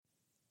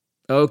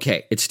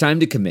Okay, it's time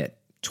to commit.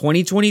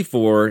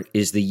 2024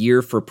 is the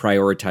year for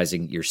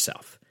prioritizing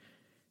yourself.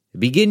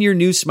 Begin your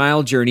new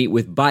smile journey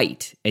with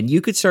Byte, and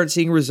you could start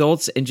seeing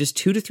results in just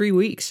 2 to 3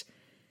 weeks.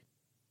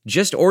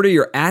 Just order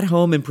your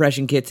at-home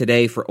impression kit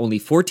today for only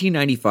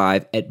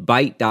 $14.95 at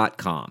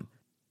Byte.com.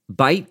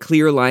 Byte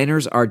clear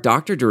liners are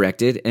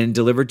doctor-directed and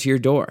delivered to your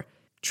door.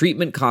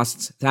 Treatment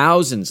costs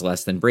thousands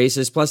less than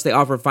braces, plus they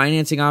offer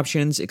financing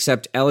options,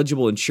 accept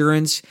eligible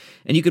insurance,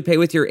 and you could pay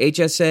with your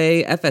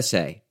HSA,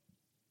 FSA.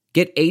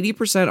 Get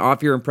 80%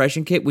 off your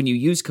impression kit when you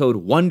use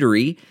code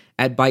WONDERY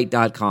at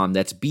Byte.com.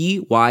 That's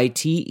BYTE.com.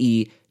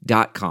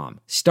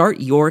 Start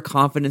your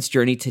confidence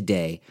journey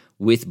today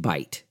with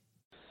Byte.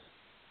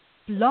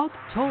 Blog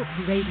Talk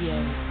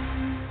Radio.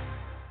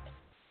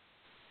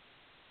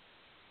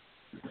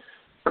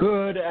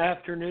 Good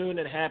afternoon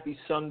and happy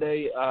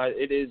Sunday.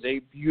 It is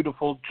a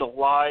beautiful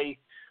July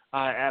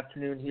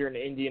afternoon here in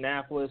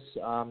Indianapolis.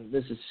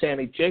 This is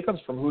Sammy Jacobs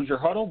from Hoosier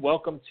Huddle.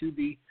 Welcome to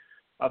the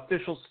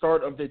official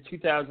start of the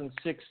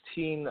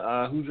 2016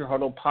 Hoosier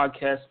Huddle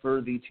podcast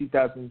for the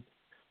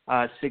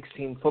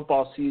 2016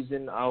 football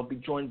season. I'll be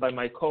joined by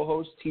my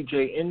co-host,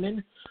 TJ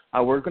Inman.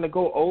 We're going to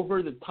go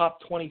over the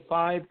top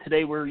 25.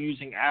 Today we're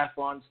using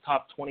Athlon's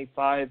top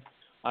 25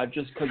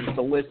 just because it's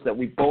a list that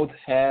we both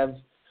have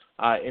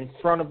in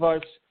front of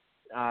us.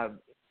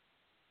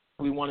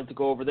 We wanted to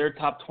go over their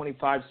top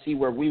 25, see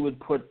where we would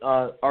put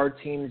our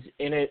teams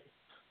in it.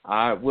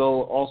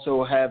 We'll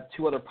also have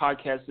 2 other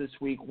podcasts this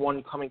week,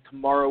 one coming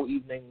tomorrow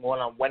evening, one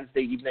on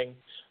Wednesday evening,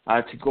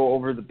 to go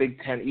over the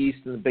Big Ten East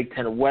and the Big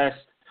Ten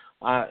West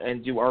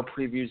and do our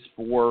previews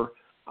for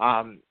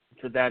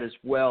that as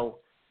well.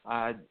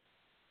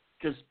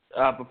 Just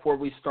before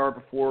we start,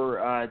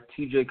 before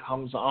TJ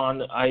comes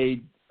on,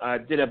 I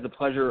did have the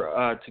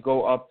pleasure to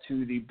go up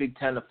to the Big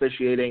Ten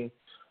officiating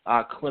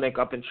clinic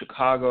up in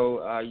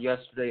Chicago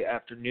yesterday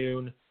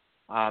afternoon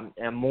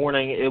and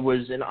morning. It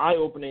was an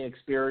eye-opening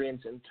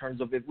experience in terms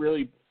of it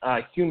really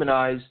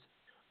humanized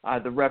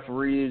the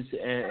referees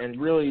and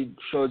really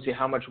shows you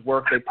how much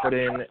work they put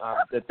in,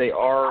 that they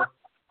are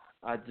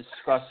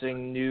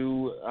discussing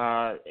new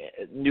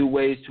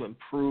ways to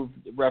improve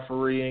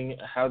refereeing,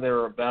 how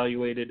they're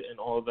evaluated, and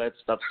all of that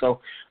stuff. So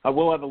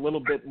we'll have a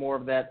little bit more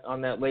of that on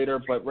that later,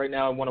 but right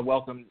now I want to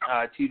welcome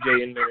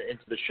TJ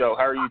into the show.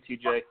 How are you,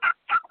 TJ?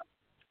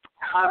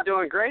 I'm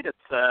doing great.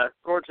 It's a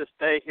gorgeous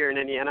day here in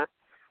Indiana.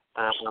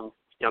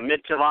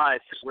 Mid-July,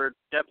 so we're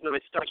definitely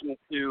starting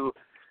to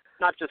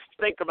not just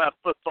think about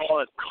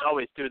football, as we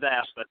always do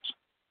that, but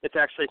it's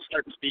actually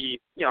starting to be,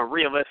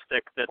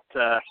 realistic that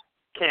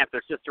camp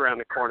is just around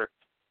the corner.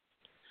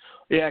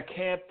 Yeah,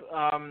 camp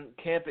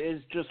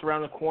is just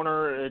around the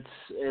corner.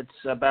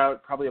 It's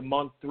about probably a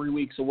month, 3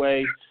 weeks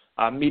away.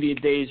 Media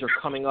days are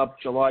coming up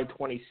July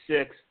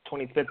 26th,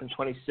 25th, and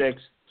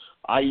 26th.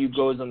 IU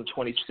goes on the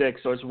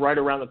 26th, so it's right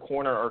around the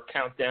corner. Our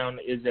countdown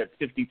is at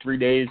 53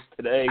 days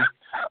today.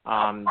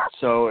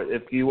 So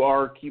if you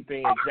are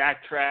keeping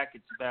exact track,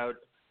 it's about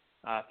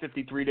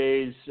 53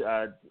 days,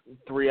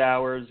 3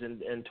 hours,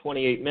 and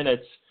 28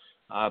 minutes.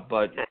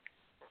 But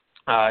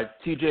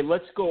TJ,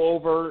 let's go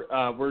over.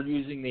 We're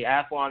using the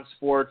Athlon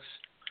Sports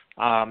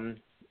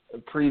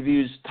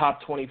previews top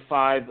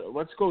 25.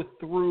 Let's go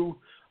through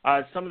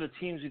some of the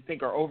teams you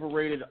think are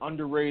overrated,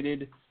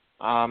 underrated,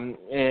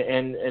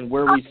 and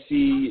where we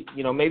see,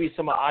 maybe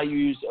some of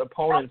IU's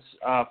opponents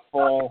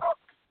fall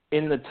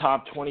in the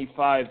top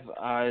 25.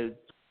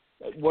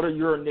 What are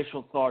your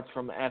initial thoughts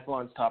from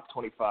Athlon's top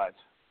 25?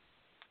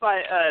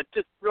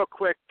 Just real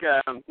quick,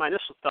 my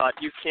initial thought,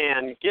 you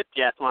can get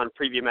the Athlon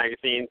Preview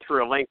Magazine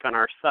through a link on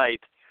our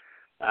site.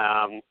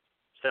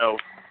 So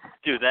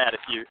do that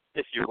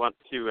if you want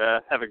to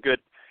have a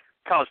good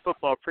college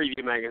football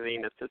preview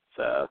magazine. It's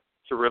a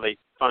really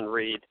fun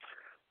read.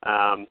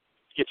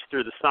 Get you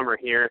through the summer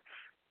here.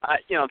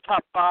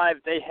 Top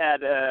 5, they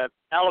had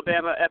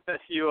Alabama,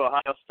 FSU,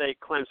 Ohio State,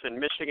 Clemson,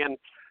 Michigan.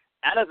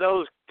 Out of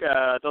those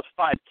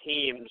 5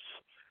 teams,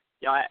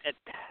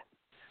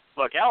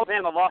 look,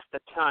 Alabama lost a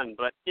ton,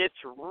 but it's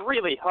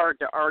really hard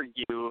to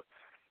argue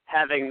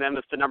having them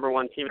as the number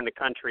 1 team in the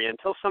country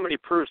until somebody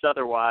proves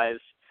otherwise.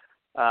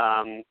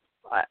 I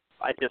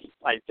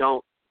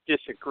don't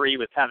disagree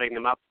with having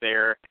them up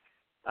there.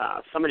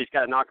 Somebody's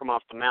got to knock them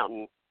off the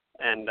mountain,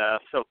 and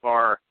so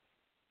far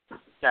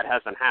that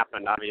hasn't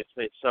happened,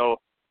 obviously. So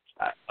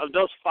of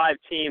those 5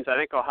 teams, I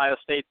think Ohio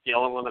State's the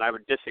only one that I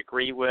would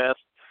disagree with.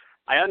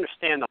 I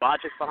understand the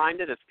logic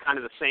behind it. It's kind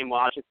of the same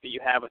logic that you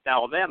have with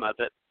Alabama,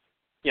 that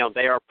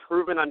they are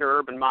proven under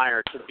Urban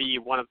Meyer to be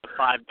one of the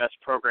 5 best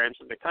programs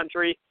in the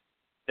country.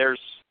 That's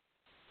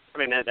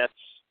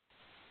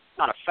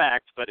not a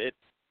fact, but it's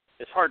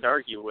hard to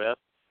argue with.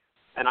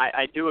 And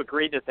I do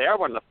agree that they are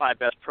one of the 5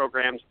 best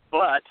programs,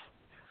 but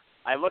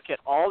I look at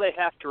all they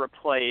have to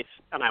replace,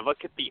 and I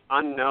look at the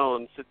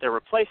unknowns that they're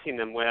replacing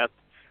them with.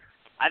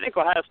 I think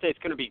Ohio State's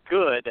going to be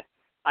good.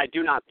 I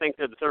do not think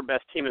they're the 3rd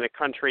best team in the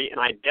country,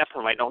 and I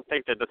definitely don't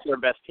think they're the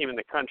 3rd best team in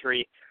the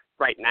country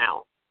right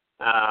now.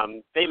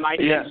 They might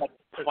end up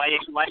playing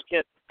like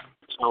it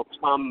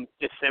come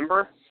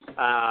December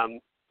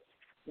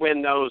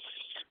when those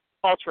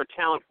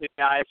ultra-talented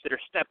guys that are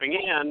stepping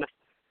in,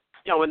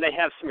 when they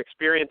have some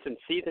experience and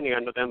seasoning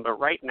under them. But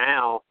right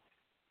now,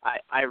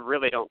 I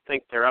really don't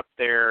think they're up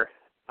there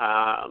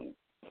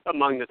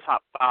among the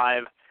top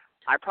 5.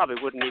 I probably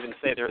wouldn't even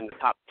say they're in the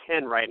top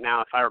 10 right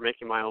now if I were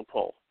making my own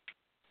poll.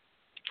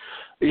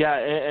 Yeah,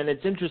 and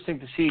it's interesting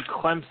to see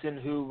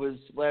Clemson, who was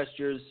last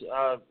year's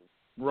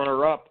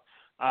runner-up,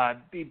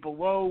 be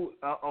below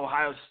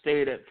Ohio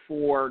State at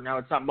 4. Now,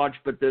 it's not much,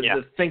 but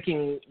the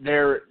thinking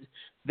there,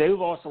 they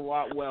lost a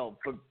lot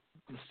but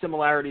the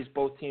similarities,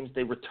 both teams,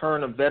 they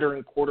return a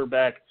veteran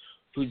quarterback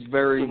who's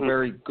very,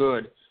 very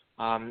good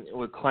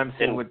with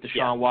Clemson, with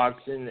Deshaun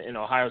Watson, and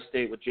Ohio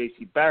State with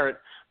J.C. Barrett.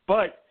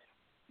 But,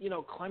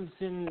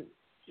 Clemson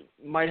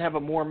might have a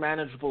more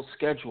manageable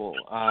schedule.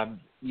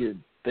 They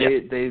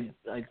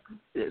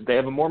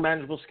have a more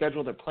manageable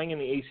schedule. They're playing in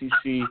the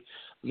ACC.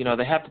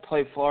 They have to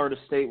play Florida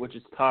State, which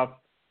is tough.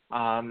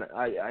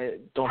 I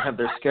don't have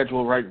their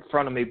schedule right in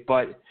front of me,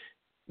 but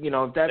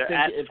if that's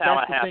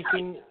the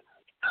thinking,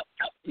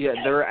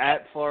 they're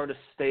at Florida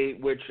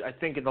State, which I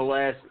think in the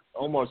last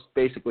almost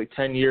basically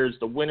 10 years,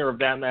 the winner of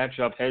that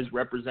matchup has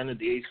represented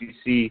the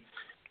ACC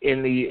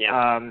in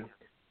the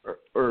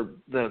or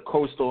the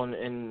Coastal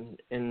in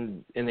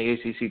the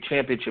ACC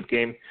championship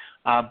game.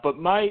 But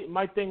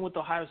my thing with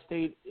Ohio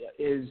State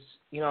is,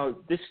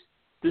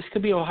 this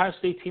could be an Ohio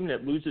State team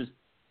that loses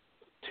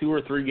 2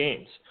 or 3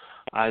 games.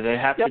 They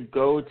have to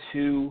go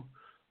to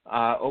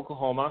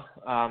Oklahoma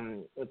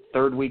the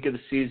third week of the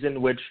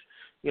season, which,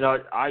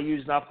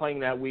 IU's not playing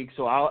that week,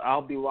 so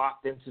I'll be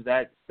locked into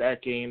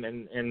that game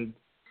and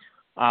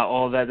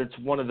all of that. It's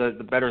one of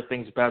the better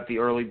things about the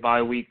early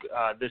bye week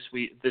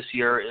this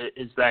year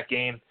is that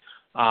game.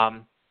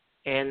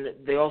 And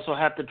they also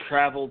have to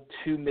travel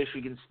to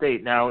Michigan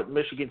State. Now,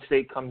 Michigan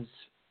State comes,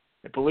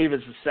 I believe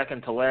it's the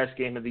second to last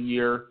game of the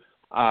year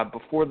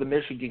before the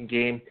Michigan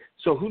game.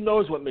 So who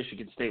knows what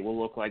Michigan State will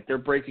look like. They're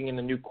breaking in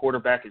a new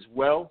quarterback as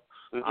well.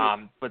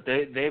 But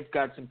they've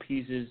got some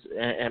pieces,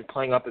 and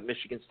playing up at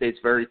Michigan State's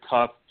very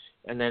tough.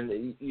 And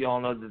then you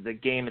all know the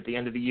game at the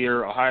end of the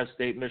year, Ohio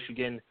State,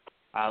 Michigan.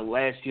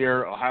 Last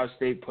year, Ohio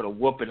State put a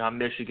whooping on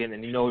Michigan,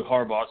 and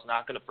Harbaugh's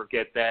not going to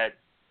forget that.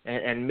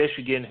 And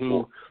Michigan,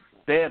 who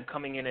they have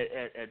coming in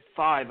at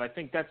 5, I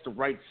think that's the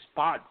right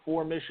spot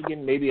for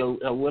Michigan, maybe a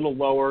little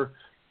lower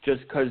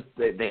just because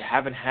they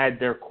haven't had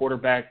their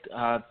quarterback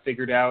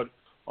figured out,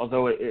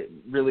 although it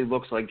really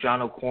looks like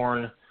John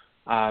O'Korn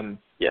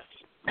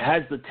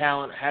has the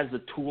talent, has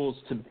the tools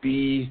to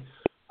be,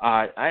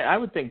 I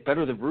would think,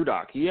 better than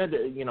Rudock. He had,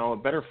 a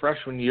better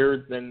freshman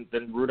year than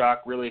Rudock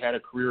really had a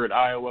career at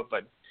Iowa,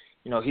 but,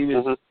 he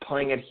was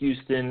playing at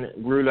Houston.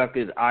 Rudock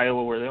is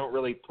Iowa, where they don't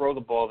really throw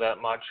the ball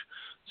that much.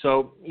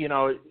 So,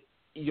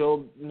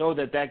 you'll know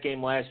that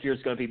game last year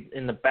is going to be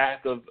in the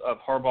back of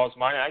Harbaugh's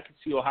mind. I can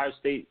see Ohio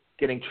State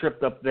getting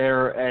tripped up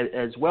there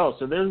as well.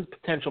 So there's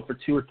potential for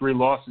 2 or 3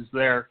 losses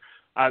there.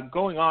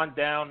 Going on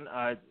down,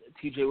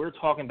 TJ, we were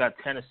talking about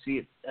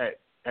Tennessee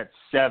at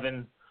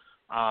 7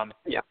 and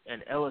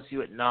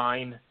LSU at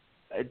 9.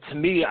 To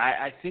me,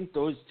 I think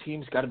those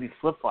teams got to be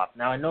flip-flopped.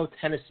 Now, I know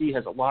Tennessee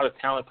has a lot of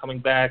talent coming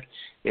back.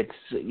 It's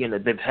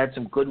they've had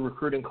some good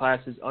recruiting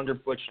classes under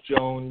Butch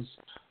Jones.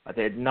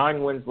 They had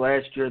 9 wins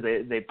last year.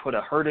 They put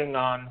a hurting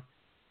on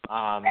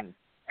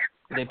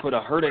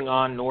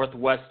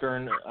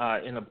Northwestern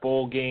in a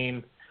bowl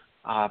game.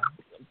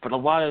 But a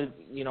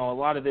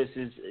lot of this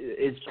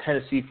is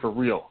Tennessee for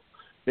real.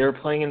 They're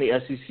playing in the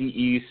SEC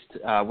East,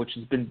 which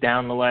has been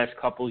down the last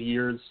couple of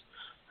years.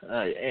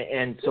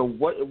 And so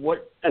what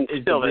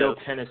is the real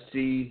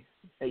Tennessee?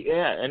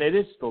 Yeah, and it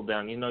is still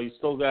down. You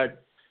still got,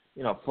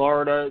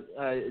 Florida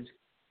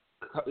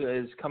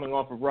is coming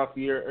off a rough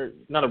year, or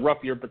not a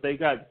rough year, but they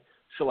got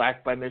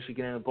shellacked by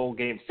Michigan in a bowl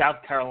game.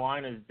 South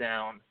Carolina is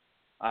down.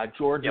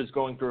 Georgia's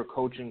going through a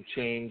coaching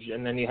change,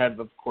 and then you have,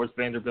 of course,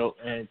 Vanderbilt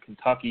and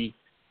Kentucky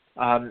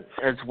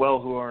as well,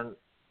 who are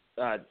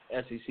in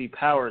SEC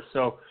power.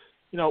 So,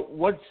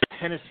 what's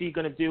Tennessee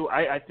going to do?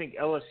 I think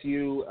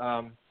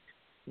LSU.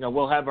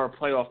 We'll have our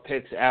playoff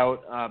picks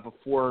out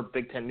before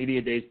Big Ten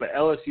Media Days, but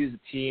LSU is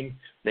a team.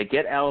 They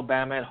get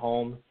Alabama at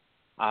home.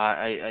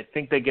 I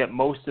think they get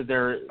most of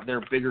their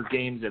bigger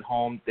games at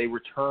home. They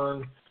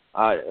return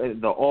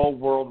the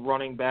all-world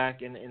running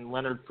back in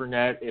Leonard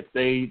Fournette.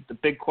 The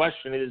big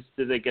question is,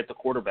 do they get the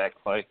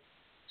quarterback play?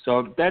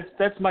 So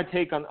that's my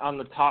take on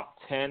the top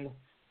 10.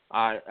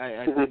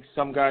 I think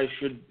some guys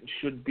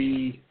should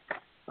be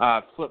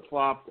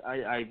flip-flopped.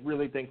 I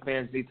really think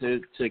fans need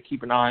to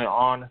keep an eye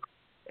on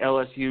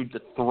LSU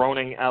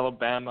dethroning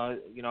Alabama.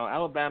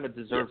 Alabama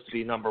deserves to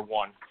be number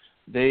 1.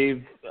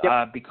 They've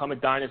become a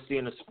dynasty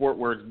in a sport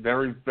where it's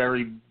very,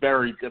 very,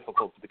 very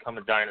difficult to become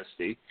a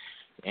dynasty.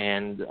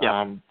 And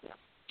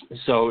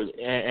so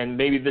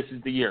maybe this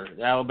is the year.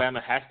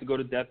 Alabama has to go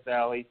to Death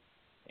Valley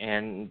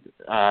and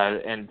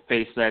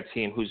face that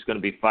team who's going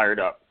to be fired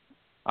up.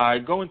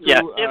 Going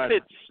through,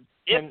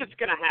 if it's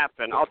going to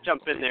happen, I'll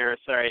jump in there.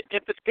 Sorry,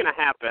 if it's going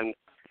to happen,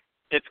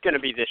 it's going to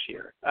be this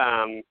year.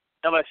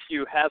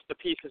 LSU has the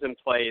pieces in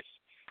place.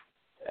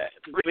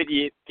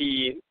 Really,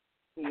 the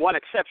one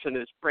exception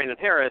is Brandon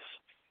Harris,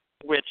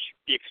 which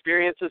the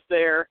experience is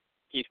there.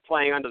 He's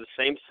playing under the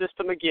same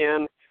system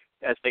again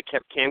as they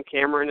kept Cam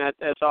Cameron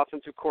as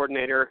offensive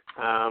coordinator.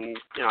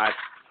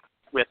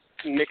 With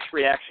mixed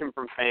reaction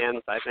from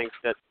fans, I think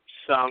that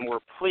some were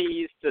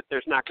pleased that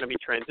there's not going to be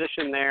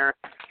transition there.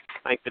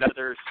 I think that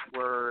others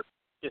were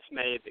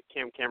dismayed that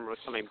Cam Cameron was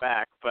coming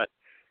back, but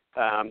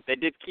they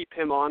did keep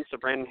him on, so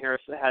Brandon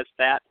Harris has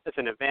that as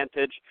an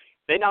advantage.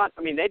 They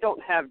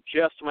don't have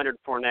just Leonard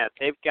Fournette.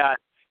 They've got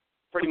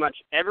pretty much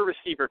every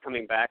receiver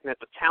coming back, and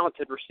that's a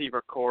talented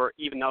receiver core,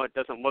 even though it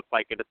doesn't look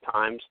like it at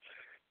times.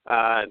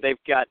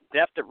 They've got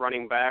depth at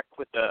running back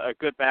with a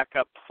good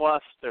backup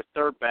plus their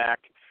third back.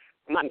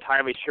 I'm not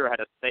entirely sure how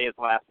to say his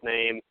last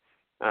name.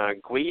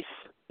 Geis,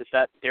 is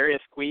that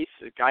Darius Geis?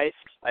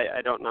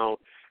 I don't know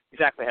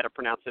exactly how to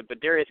pronounce it, but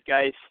Darius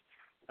Geis,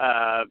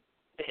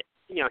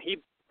 he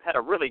had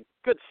a really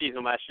good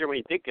season last year when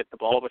he did get the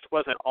ball, which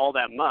wasn't all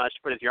that much,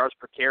 but his yards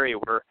per carry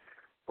were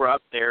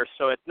up there.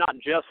 So it's not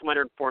just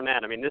Leonard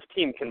Fournette. I mean, this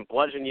team can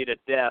bludgeon you to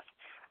death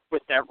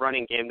with that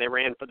running game. They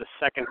ran for the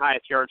second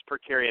highest yards per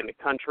carry in the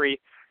country.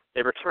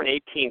 They returned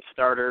 18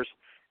 starters.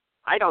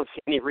 I don't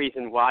see any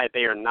reason why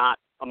they are not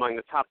among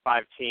the top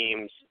 5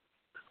 teams.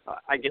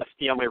 I guess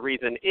the only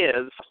reason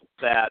is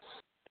that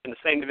in the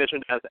same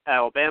division as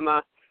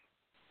Alabama,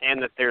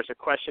 and that there's a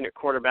question at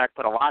quarterback,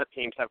 but a lot of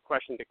teams have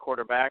questions at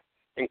quarterback,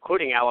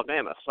 including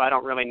Alabama. So I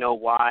don't really know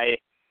why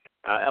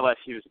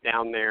LSU's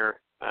down there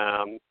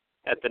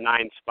at the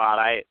 9 spot.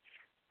 I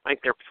think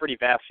they're pretty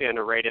vastly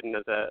underrated, and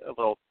as a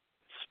little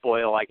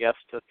spoil, I guess,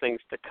 to things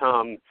to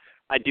come,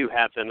 I do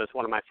have them as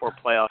one of my 4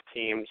 playoff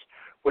teams,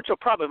 which will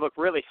probably look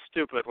really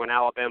stupid when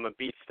Alabama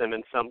beats them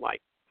in some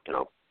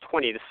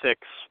 20-6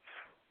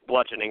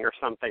 bludgeoning or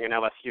something, and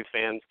LSU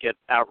fans get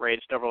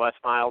outraged over Les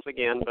Miles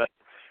again. But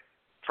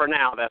for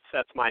now,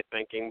 that's my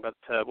thinking. But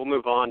we'll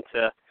move on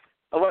to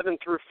 11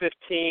 through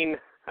 15.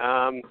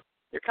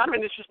 You're kind of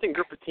an interesting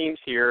group of teams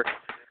here.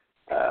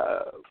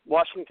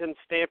 Washington,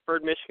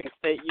 Stanford, Michigan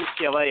State,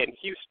 UCLA, and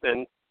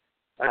Houston.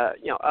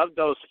 Of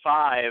those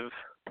 5,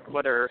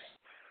 what are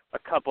a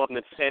couple of them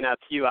that stand out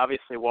to you?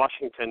 Obviously,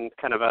 Washington,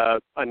 kind of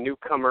a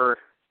newcomer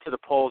to the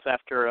polls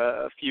after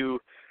a few,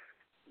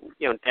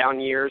 down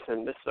years,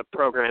 and this is a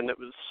program that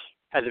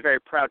has a very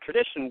proud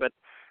tradition, but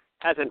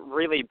hasn't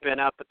really been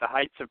up at the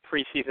heights of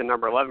preseason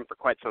number 11 for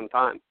quite some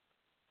time.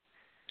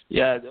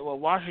 Yeah, well,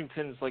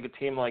 Washington's like a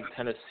team like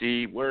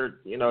Tennessee, where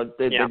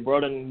they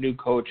brought in a new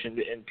coach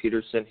in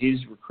Peterson. He's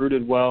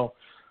recruited well,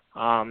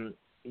 and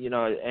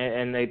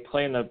they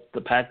play in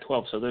the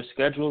Pac-12, so their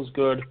schedule's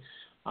good.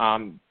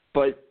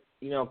 But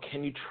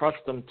can you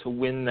trust them to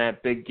win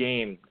that big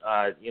game?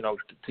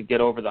 To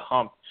get over the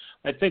hump.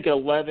 I think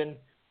 11,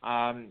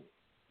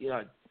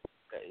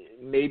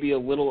 maybe a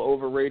little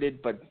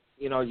overrated, but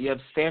you have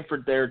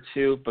Stanford there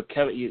too. But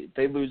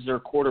they lose their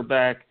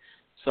quarterback,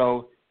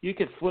 so you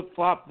could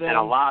flip-flop them. And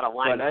a lot of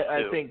lines, but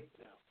I think,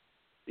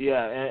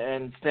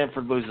 and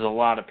Stanford loses a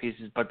lot of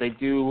pieces, but they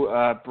do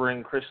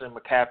bring Christian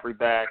McCaffrey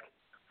back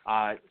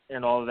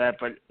and all of that.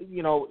 But,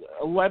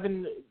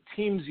 11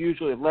 teams,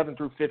 usually 11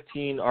 through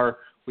 15,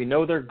 we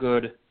know they're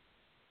good,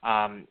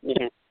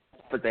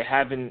 but they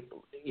haven't,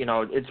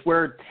 it's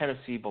where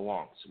Tennessee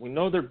belongs. We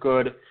know they're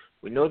good.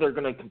 We know they're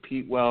going to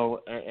compete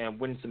well and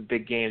win some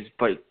big games,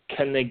 but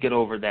can they get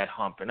over that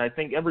hump? And I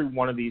think every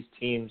one of these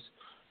teams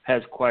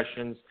has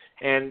questions.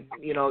 And,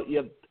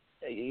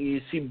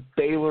 you see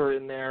Baylor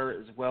in there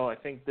as well. I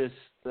think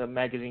the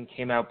magazine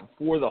came out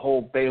before the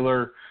whole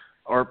Baylor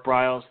Art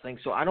Briles thing.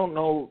 So I don't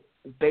know,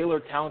 Baylor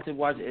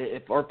talented-wise,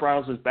 if Art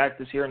Briles was back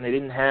this year and they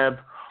didn't have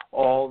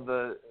all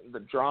the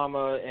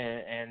drama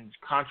and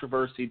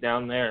controversy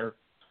down there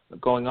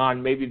going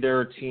on, maybe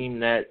they're a team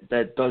that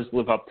does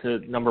live up to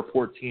number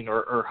 14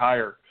 or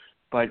higher.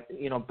 But,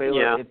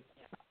 Baylor,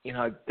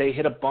 if they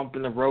hit a bump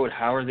in the road,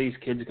 how are these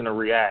kids going to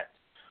react?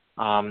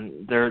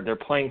 They're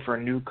playing for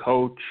a new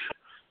coach.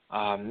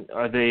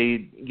 Are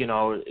they,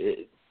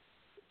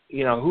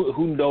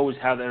 who knows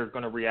how they're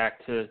going to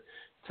react to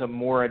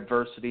more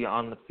adversity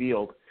on the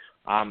field.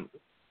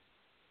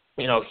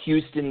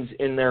 Houston's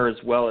in there as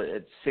well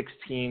at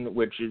 16,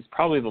 which is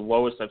probably the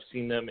lowest I've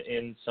seen them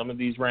in some of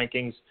these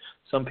rankings.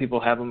 Some people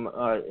have them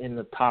in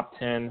the top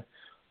 10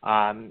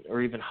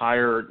 or even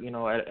higher,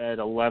 at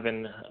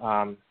 11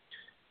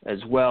 as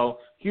well.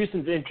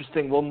 Houston's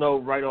interesting. We'll know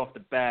right off the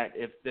bat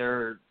if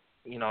they're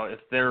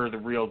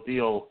the real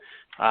deal.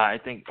 I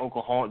think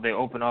Oklahoma, they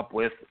open up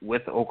with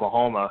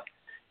Oklahoma,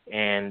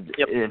 and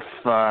if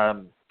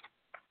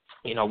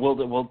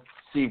we'll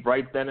see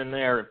right then and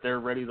there if they're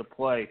ready to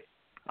play.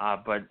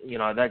 But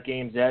that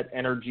game's at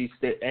NRG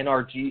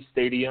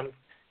Stadium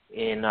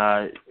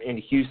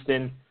in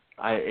Houston.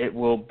 It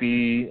will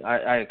be.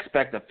 I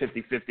expect a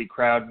 50-50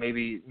 crowd,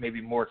 maybe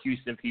more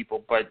Houston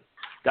people, but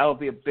that'll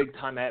be a big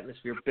time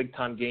atmosphere, big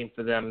time game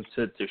for them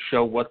to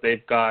show what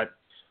they've got.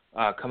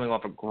 Coming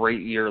off a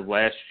great year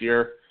last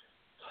year.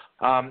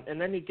 And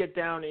then you get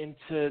down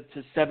into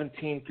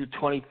 17 through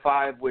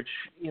 25, which,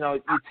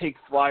 you take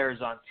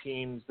flyers on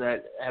teams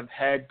that have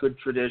had good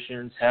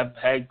traditions, have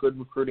had good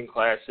recruiting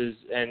classes,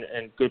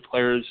 and good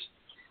players,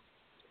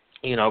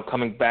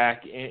 coming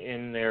back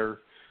in their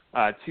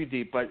too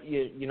deep. But,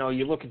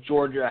 you look at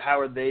Georgia, how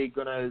are they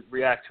going to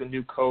react to a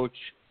new coach?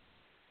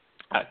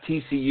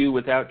 TCU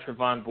without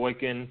Trevon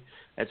Boykin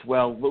as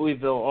well.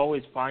 Louisville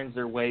always finds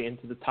their way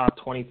into the top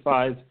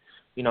 25.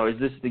 Is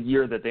this the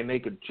year that they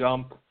make a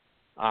jump?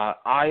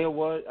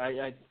 Iowa,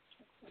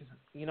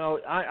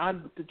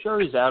 the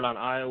jury's out on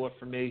Iowa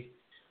for me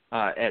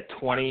at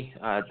 20.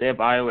 They have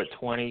Iowa at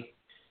 20.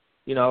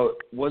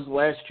 Was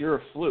last year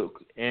a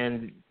fluke?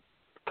 And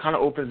kind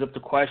of opens up the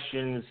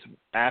questions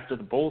after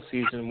the bowl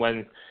season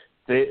when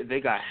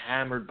they got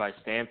hammered by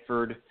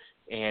Stanford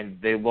and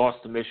they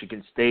lost to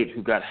Michigan State,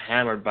 who got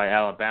hammered by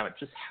Alabama.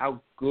 Just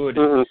how good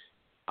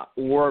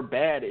or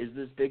bad is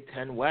this Big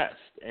Ten West?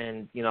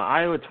 And,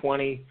 Iowa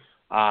 20,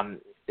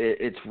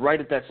 it's right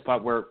at that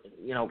spot where,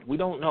 we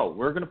don't know.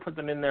 We're going to put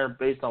them in there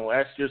based on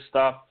last year's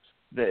stuff.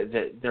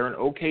 They're an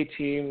okay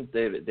team.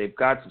 They've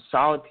got some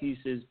solid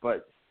pieces,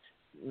 but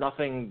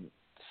nothing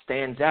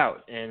stands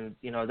out. And,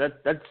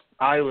 that's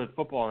Iowa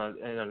football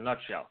in a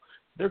nutshell.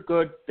 They're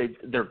good.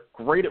 They're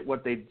great at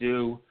what they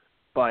do,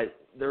 but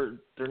they're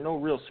no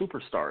real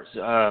superstars.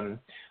 I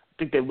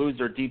think they lose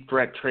their deep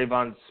threat,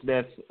 Tavon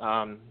Smith,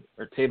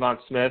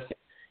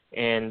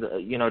 and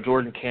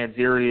Jordan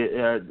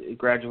Canzeri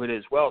graduated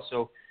as well.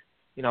 So,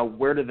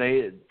 where do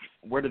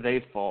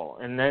they fall?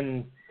 And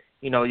then,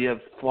 you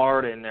have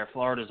Florida in there.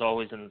 Florida's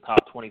always in the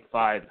top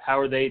 25. How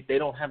are they? They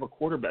don't have a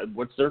quarterback.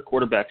 What's their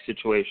quarterback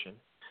situation?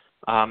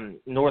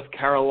 North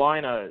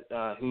Carolina,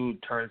 who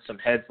turned some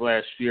heads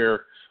last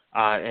year,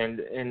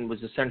 and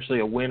was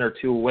essentially a win or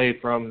two away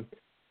from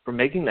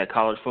making that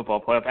college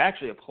football playoff.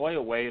 Actually, a play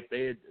away if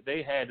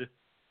they had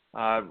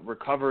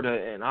recovered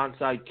an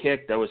onside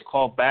kick that was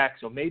called back.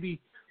 So maybe,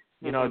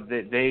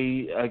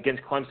 they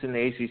against Clemson in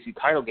the ACC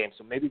title game.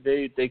 So maybe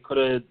they could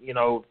have,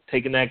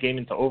 taken that game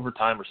into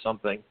overtime or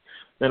something.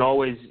 Then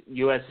always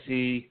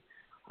USC,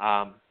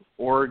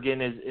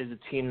 Oregon is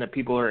a team that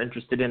people are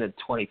interested in at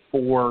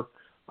 24,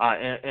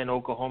 and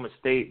Oklahoma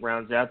State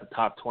rounds out the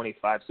top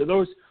 25. So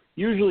those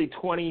usually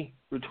 20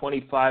 through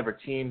 25 are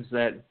teams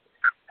that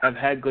have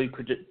had good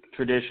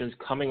traditions,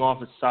 coming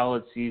off of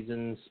solid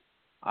seasons,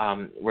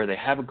 where they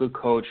have a good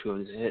coach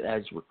who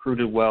has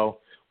recruited well.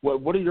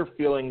 What are your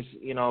feelings,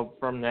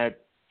 from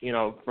that,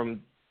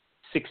 from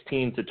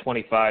 16 to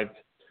 25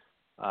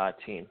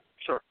 team?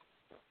 Sure.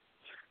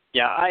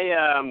 Yeah,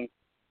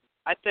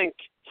 I think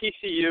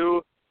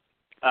TCU.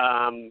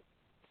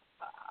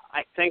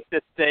 I think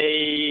that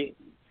they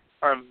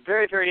are a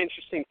very, very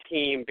interesting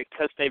team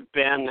because they've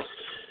been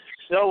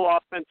so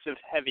offensive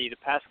heavy the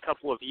past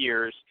couple of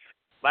years.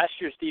 Last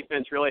year's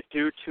defense really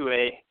due to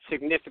a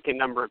significant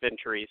number of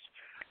injuries.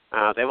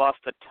 They lost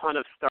a ton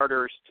of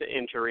starters to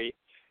injury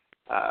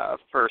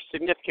for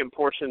significant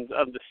portions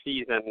of the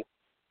season.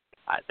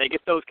 They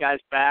get those guys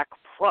back,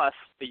 plus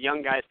the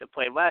young guys that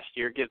played last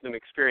year gives them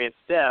experience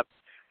depth.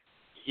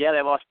 Yeah,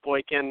 they lost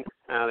Boykin.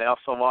 They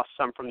also lost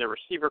some from their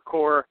receiver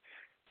core.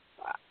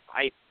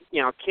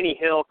 Kenny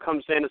Hill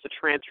comes in as a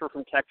transfer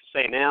from Texas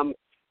A&M.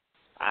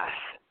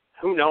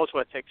 Who knows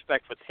what to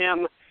expect with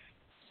him?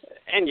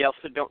 And you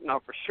also don't know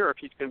for sure if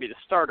he's going to be the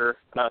starter.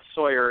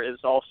 Sawyer is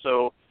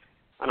also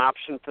an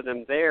option for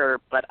them there,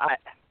 but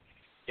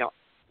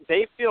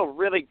they feel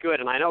really good.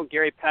 And I know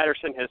Gary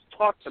Patterson has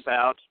talked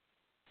about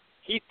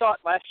he thought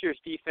last year's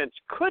defense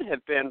could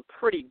have been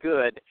pretty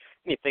good,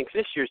 and he thinks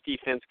this year's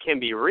defense can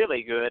be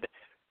really good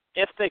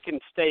if they can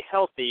stay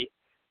healthy.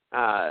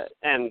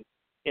 And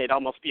it'd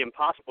almost be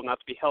impossible not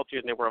to be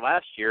healthier than they were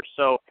last year.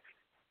 So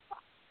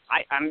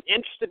I'm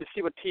interested to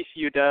see what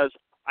TCU does.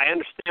 I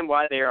understand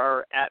why they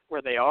are at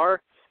where they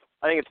are.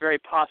 I think it's very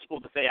possible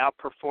that they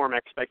outperform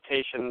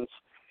expectations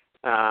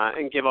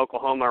and give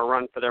Oklahoma a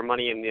run for their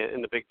money in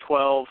the Big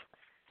 12.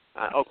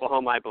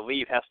 Oklahoma, I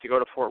believe, has to go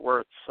to Fort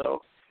Worth,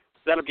 so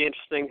that'll be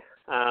interesting.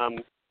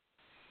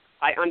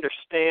 I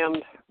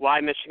understand why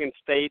Michigan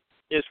State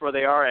is where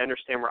they are. I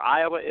understand where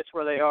Iowa is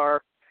where they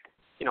are.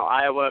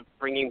 Iowa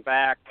bringing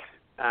back,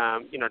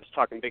 just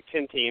talking Big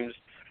Ten teams,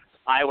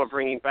 Iowa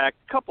bringing back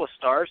a couple of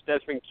stars,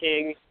 Desmond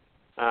King,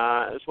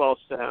 as well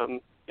as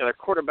their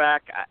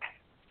quarterback.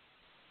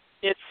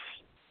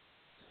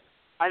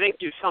 I think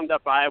you summed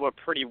up Iowa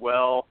pretty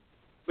well.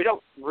 We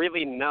don't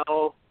really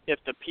know if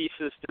the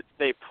pieces that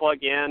they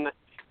plug in,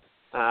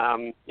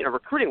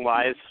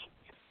 recruiting-wise,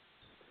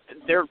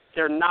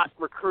 they're not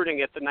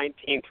recruiting at the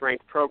 19th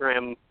ranked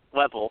program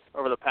level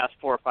over the past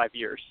 4 or 5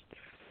 years.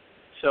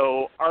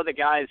 So are the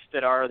guys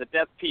that are the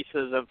depth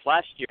pieces of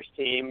last year's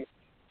team,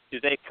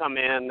 do they come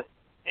in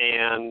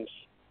and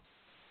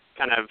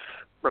kind of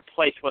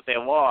replace what they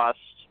lost?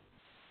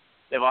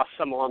 They lost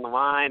some along the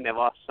line. They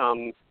lost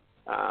some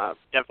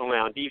definitely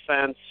on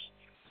defense.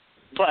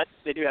 But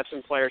they do have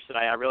some players that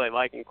I really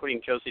like,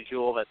 including Josie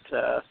Jewell at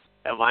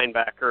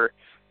linebacker.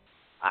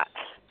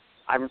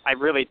 I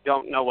really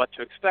don't know what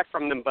to expect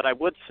from them, but I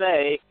would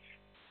say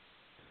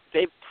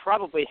they've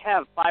probably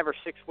have 5 or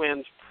 6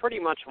 wins pretty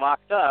much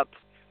locked up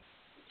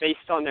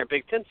based on their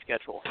Big Ten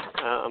schedule.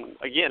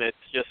 Again,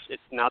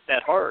 it's not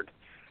that hard.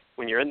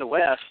 When you're in the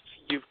West,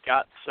 you've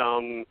got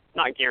some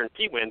not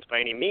guaranteed wins by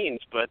any means,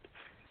 but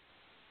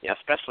yeah,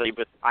 especially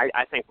with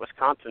I think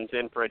Wisconsin's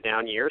in for a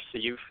down year, so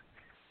you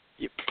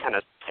kind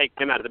of take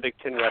them out of the Big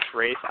Ten West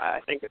race. I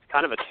think it's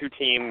kind of a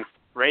 2-team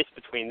race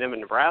between them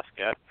and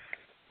Nebraska.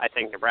 I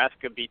think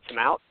Nebraska beats them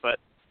out, but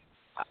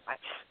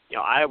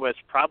Iowa's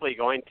probably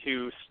going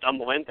to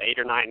stumble into 8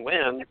 or 9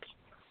 wins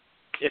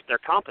if they're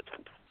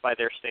competent by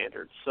their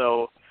standards.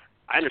 So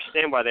I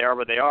understand why they are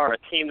where they are. A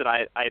team that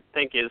I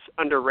think is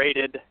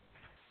underrated,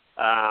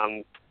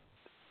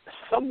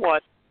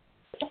 somewhat,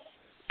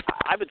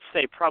 I would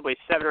say probably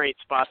 7 or 8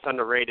 spots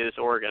underrated is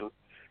Oregon.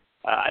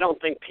 I don't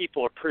think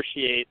people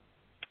appreciate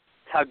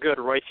how good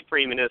Royce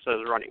Freeman is as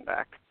a running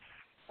back.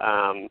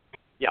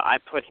 I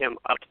put him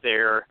up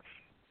there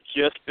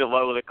just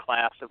below the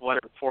class of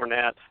Leonard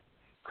Fournette,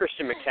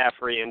 Christian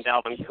McCaffrey, and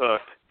Dalvin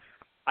Cook.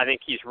 I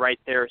think he's right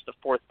there as the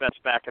 4th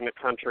best back in the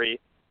country,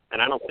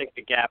 and I don't think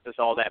the gap is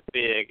all that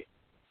big.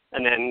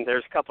 And then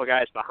there's a couple of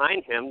guys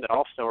behind him that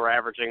also are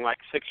averaging like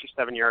 6 or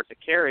 7 yards a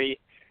carry.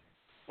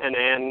 And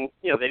then,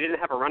 they didn't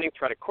have a running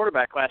threat at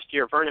quarterback last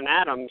year. Vernon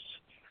Adams,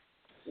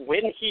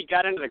 when he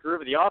got into the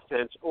groove of the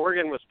offense,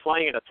 Oregon was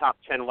playing at a top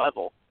 10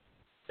 level.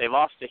 They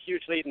lost a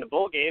huge lead in the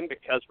bowl game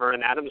because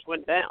Vernon Adams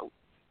went down.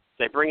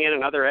 They bring in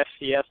another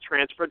FCS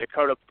transfer,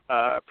 Dakota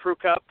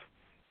Prukup.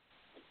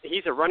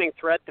 He's a running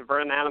threat that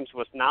Vernon Adams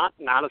was not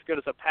as good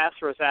as a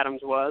passer as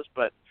Adams was,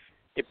 but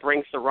it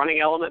brings the running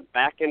element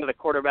back into the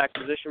quarterback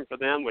position for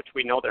them, which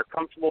we know they're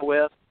comfortable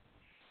with.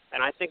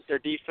 And I think their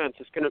defense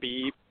is going to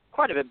be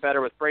quite a bit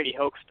better with Brady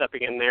Hoke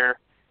stepping in there.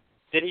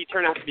 Did he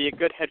turn out to be a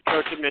good head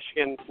coach at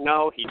Michigan?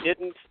 No, he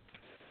didn't.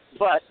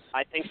 But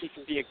I think he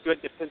can be a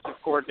good defensive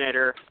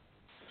coordinator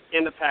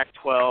in the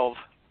Pac-12.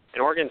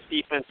 And Oregon's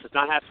defense does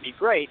not have to be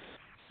great.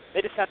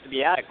 They just have to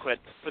be adequate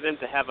for them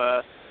to have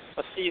a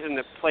season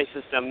that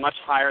places them much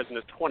higher than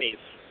the 20s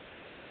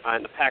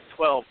in the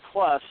Pac-12.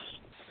 Plus,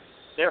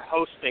 they're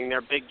hosting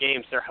their big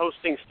games. They're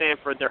hosting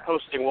Stanford. They're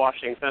hosting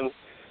Washington.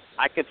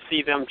 I could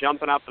see them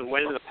jumping up and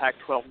winning the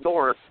Pac-12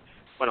 North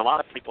when a lot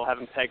of people have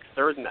them pegged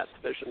 3rd in that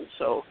division.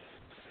 So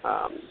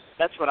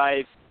that's what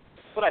I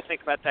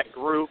think about that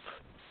group.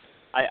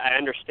 I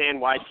understand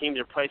why teams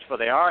are placed where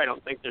they are. I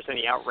don't think there's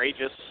any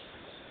outrageous,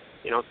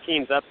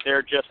 teams up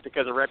there just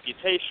because of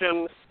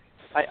reputation.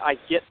 I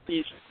get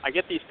these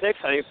picks.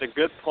 I think it's a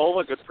good poll,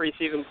 a good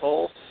preseason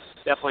poll.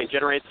 Definitely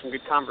generates some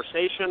good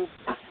conversation.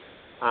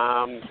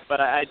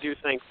 But I do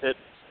think that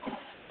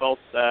both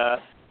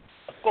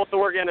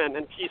Oregon and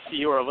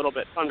TCU are a little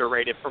bit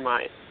underrated, for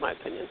my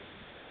opinion.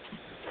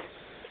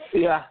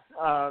 Yeah,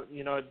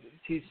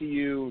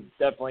 TCU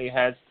definitely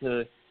has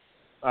to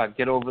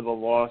get over the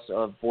loss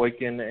of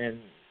Boykin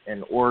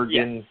and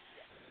Oregon.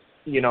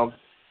 Yeah.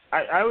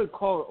 I would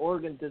call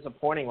Oregon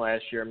disappointing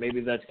last year. Maybe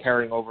that's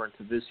carrying over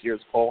into this year's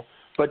poll.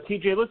 But,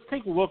 TJ, let's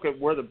take a look at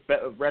where the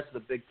rest of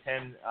the Big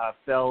Ten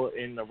fell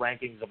in the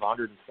rankings of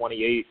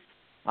 128.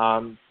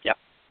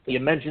 You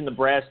mentioned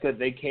Nebraska.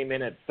 They came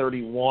in at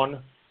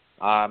 31.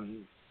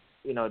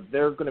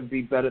 They're going to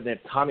be better than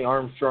Tommy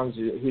Armstrong,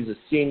 who's a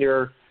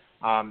senior.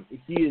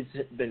 He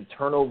has been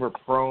turnover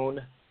prone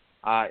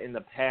in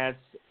the past,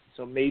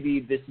 so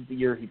maybe this is the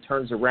year he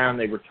turns around.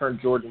 They return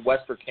Jordan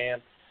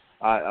Westerkamp,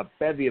 a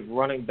bevy of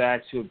running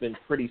backs who have been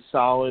pretty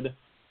solid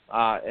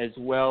as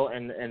well,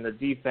 and the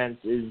defense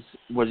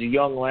was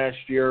young last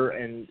year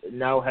and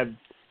now have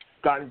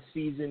gotten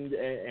seasoned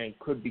and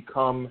could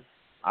become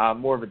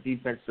more of a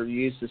defense they're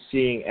used to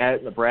seeing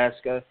at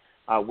Nebraska.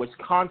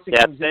 Wisconsin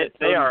comes in at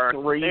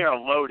 33. They are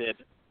loaded.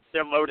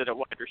 They're loaded at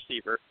wide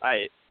receiver.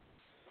 I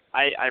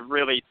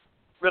really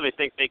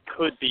think they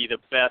could be the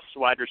best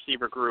wide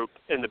receiver group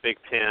in the Big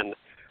Ten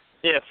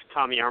if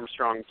Tommy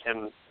Armstrong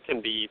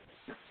can be,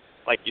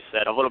 like you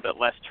said, a little bit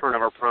less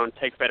turnover prone,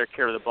 take better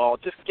care of the ball.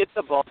 Just get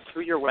the ball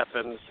to your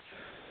weapons.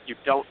 You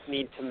don't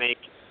need to make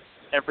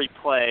every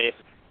play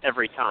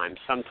every time.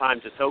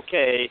 Sometimes it's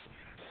okay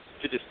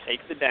to just take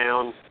the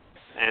down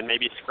and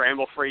maybe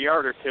scramble for a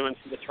yard or two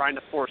instead of trying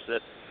to force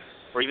it,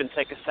 or even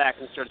take a sack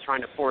instead of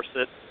trying to force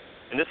it.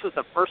 And this is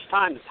the first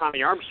time that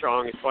Tommy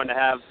Armstrong is going to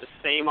have the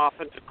same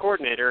offensive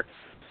coordinator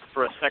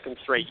for a second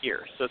straight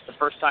year. So it's the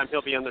first time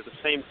he'll be under the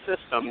same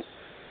system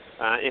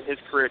in his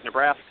career at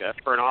Nebraska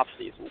for an off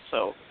season.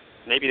 So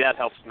maybe that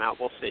helps him out.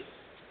 We'll see.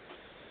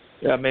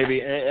 Yeah, maybe.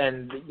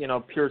 And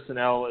Pearson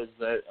L is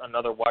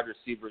another wide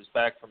receiver is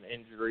back from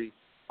injury,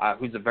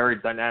 who's a very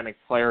dynamic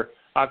player.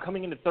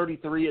 Coming into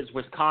 33 is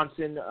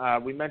Wisconsin.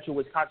 We mentioned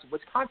Wisconsin.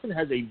 Wisconsin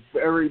has a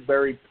very,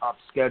 very tough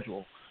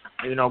schedule.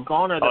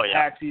 Gone are the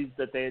patches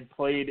that they had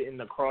played in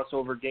the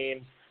crossover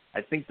games.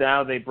 I think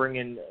now they bring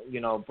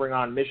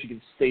on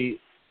Michigan State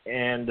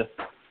and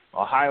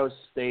Ohio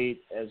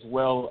State as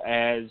well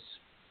as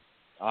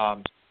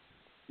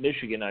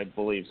Michigan, I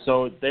believe.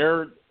 So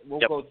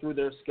we'll go through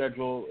their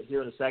schedule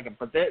here in a second.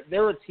 But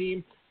they're a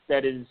team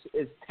that is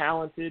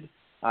talented.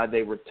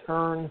 They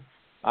return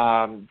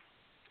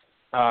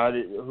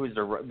who's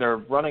their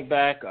running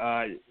back?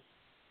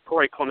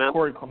 Corey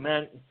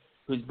Clement,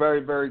 who's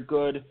very, very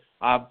good.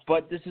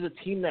 But this is a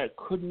team that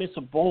could miss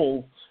a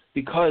bowl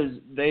because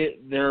they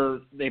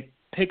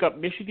pick up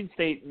Michigan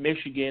State,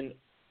 Michigan,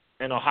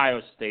 and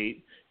Ohio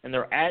State, and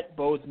they're at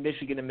both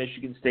Michigan and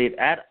Michigan State,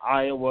 at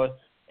Iowa,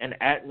 and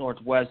at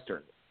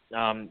Northwestern.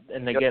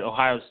 And they get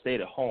Ohio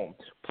State at home.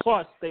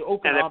 Plus, they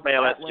open up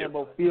at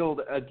Lambeau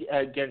Field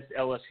against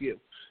LSU.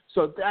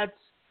 So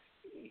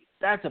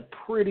that's a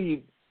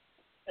pretty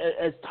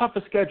as tough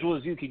a schedule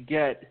as you could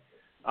get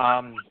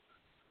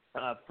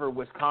for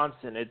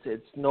Wisconsin.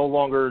 It's no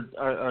longer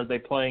are they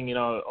playing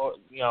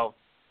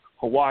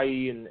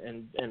Hawaii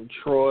and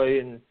Troy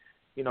and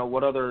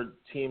what other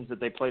teams that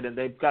they played in.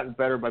 They've gotten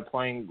better by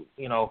playing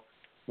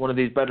one of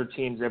these better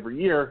teams every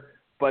year.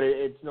 But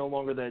it's no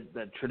longer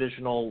that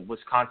traditional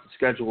Wisconsin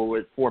schedule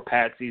with 4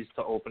 patsies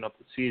to open up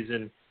the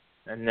season,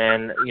 and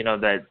then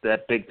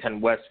that Big Ten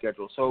West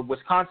schedule. So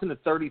Wisconsin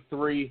at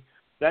 33,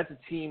 that's a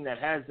team that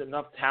has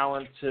enough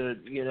talent to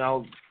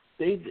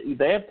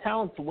they have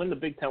talent to win the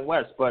Big Ten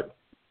West, but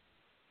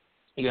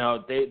they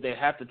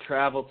have to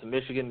travel to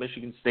Michigan,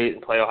 Michigan State,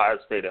 and play Ohio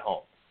State at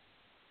home,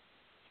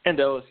 and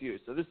LSU.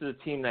 So this is a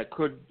team that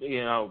could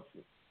if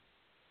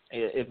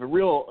it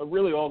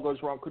really all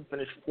goes wrong, could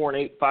finish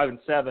 4-8,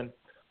 5-7.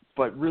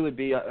 But really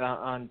be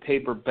on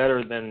paper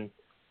better than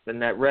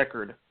that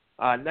record.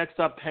 Next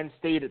up, Penn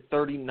State at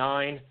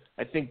 39.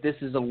 I think this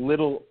is a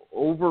little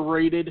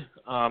overrated,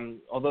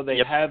 although they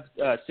have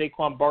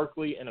Saquon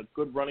Barkley and a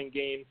good running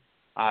game.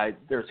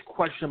 There's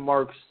question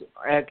marks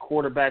at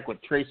quarterback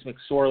with Trace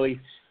McSorley.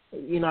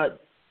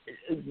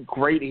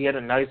 Great, he had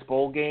a nice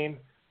bowl game.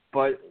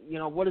 But,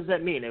 what does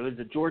that mean? It was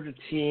a Georgia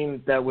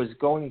team that was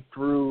going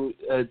through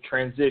a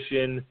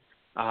transition.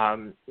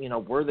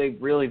 Were they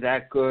really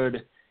that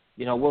good?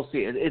 We'll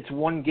see. It's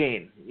one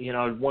game.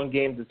 One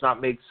game does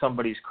not make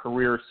somebody's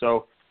career.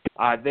 So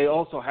they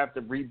also have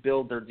to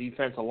rebuild their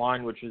defensive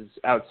line, which was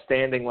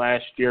outstanding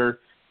last year.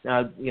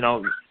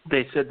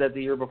 They said that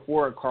the year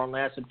before, Carl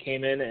Nassib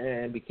came in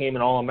and became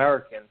an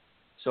All-American.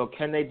 So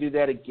can they do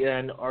that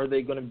again? Are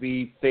they going to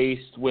be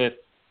faced with,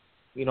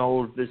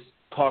 this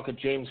talk of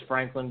James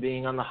Franklin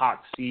being on the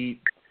hot seat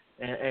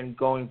and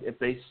going, if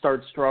they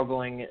start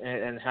struggling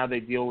and how they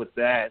deal with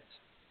that?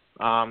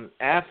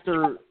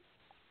 After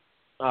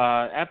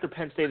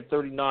Penn State at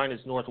 39 is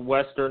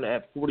Northwestern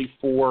at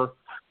 44.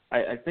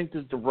 I think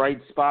this is the right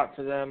spot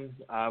for them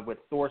with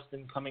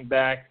Thorsten coming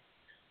back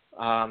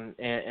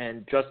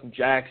and Justin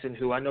Jackson,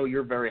 who I know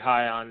you're very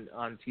high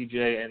on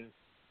TJ,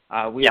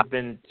 and we have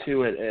been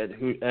too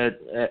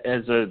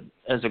as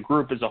a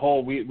group as a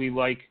whole. We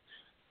like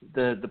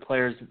the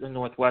players that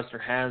Northwestern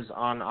has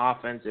on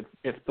offense.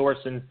 If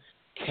Thorsten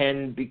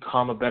can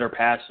become a better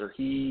passer,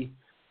 he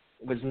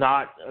was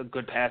not a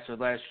good passer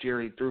last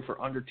year. He threw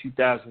for under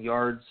 2,000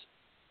 yards.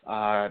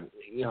 I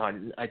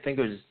think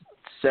it was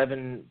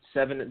seven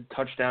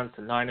touchdowns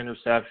to 9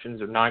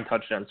 interceptions, or 9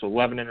 touchdowns to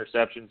 11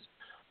 interceptions.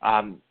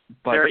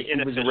 But he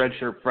was a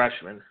redshirt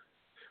freshman.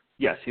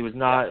 Yes, he was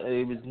not.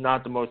 He was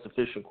not the most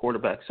efficient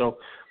quarterback. So,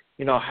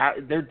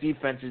 their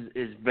defense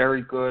is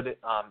very good.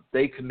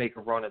 They could make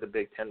a run at the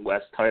Big Ten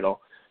West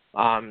title.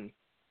 They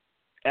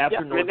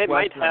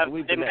might have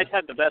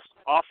the best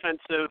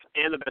offensive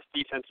and the best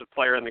defensive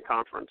player in the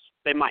conference.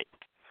 They might.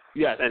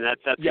 Yes. And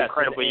that's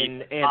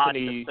incredibly odd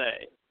to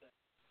say.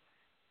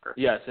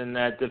 Yes, and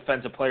that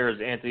defensive player is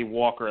Anthony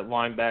Walker at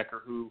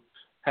linebacker, who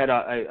had,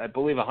 I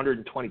believe,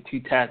 122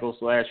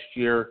 tackles last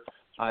year.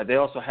 They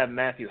also have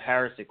Matthew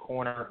Harris at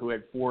corner, who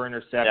had 4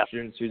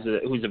 interceptions,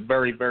 who's a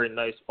very, very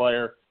nice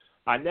player.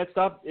 Next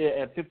up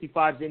at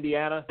 55 is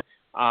Indiana.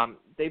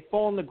 They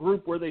fall in the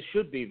group where they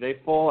should be.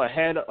 They fall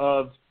ahead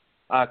of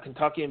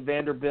Kentucky and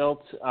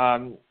Vanderbilt,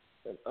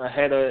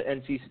 ahead of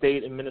NC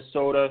State and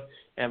Minnesota,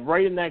 and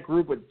right in that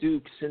group with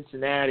Duke,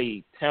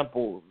 Cincinnati,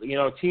 Temple,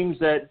 teams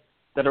that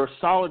are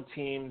solid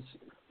teams,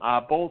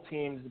 bowl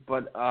teams,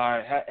 but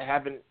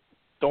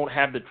don't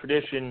have the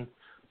tradition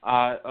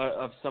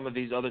of some of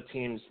these other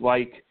teams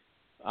like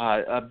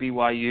a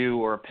BYU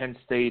or a Penn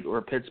State or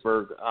a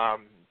Pittsburgh.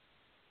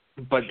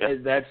 But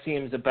that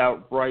seems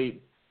about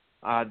right.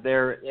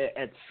 They're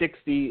at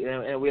 60,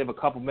 and we have a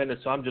couple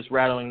minutes, so I'm just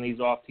rattling these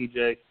off,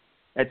 TJ.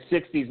 At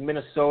 60 is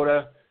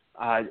Minnesota.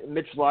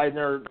 Mitch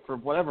Leidner, for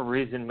whatever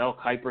reason, Mel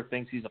Kiper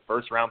thinks he's a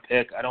first-round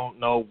pick. I don't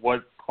know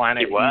what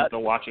planet he's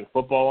been watching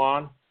football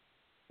on.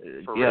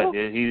 Real?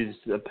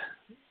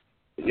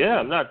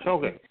 I'm not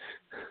joking.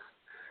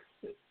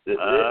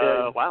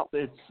 Wow.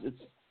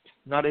 It's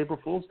not April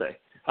Fool's Day.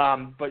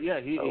 But yeah,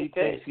 he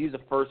thinks he's a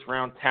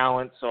first-round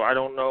talent, so I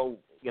don't know,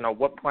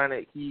 what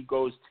planet he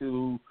goes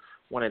to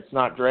when it's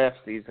not draft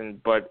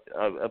season. But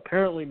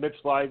apparently Mitch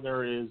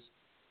Leidner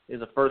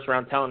is a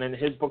first-round talent in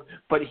his book.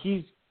 But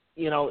he's,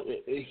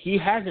 he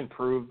has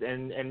improved,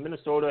 and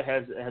Minnesota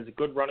has a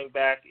good running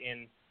back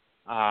in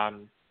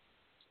I'm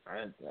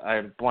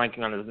blanking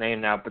on his name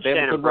now, but they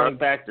have a good running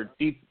back. They're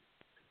deep.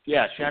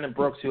 Yeah, Shannon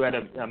Brooks, who had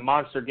a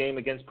monster game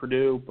against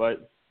Purdue.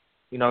 But,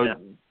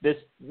 this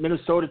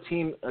Minnesota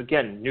team,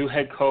 again, new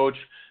head coach,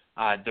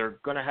 They're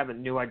going to have a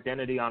new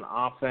identity on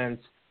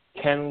offense.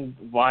 Can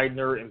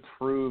Widener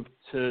improve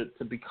to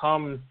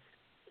become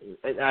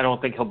 – I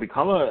don't think he'll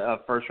become a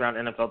first-round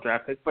NFL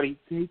draft pick, but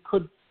he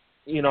could,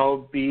 be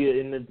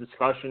in the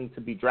discussion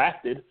to be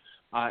drafted.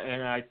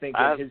 And I think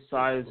at his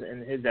size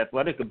and his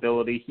athletic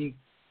ability, he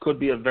could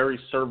be a very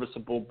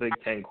serviceable Big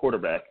Ten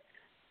quarterback.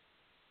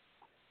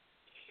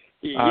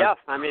 Yeah,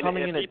 I mean,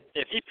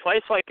 if he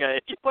plays like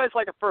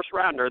a first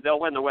rounder, they'll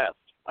win the West.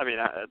 I mean,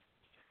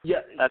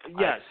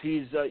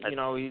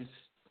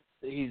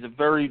 he's a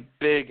very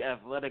big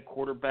athletic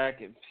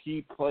quarterback. If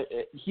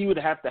he would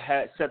have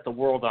to set the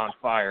world on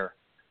fire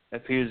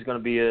if he was going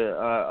to be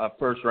a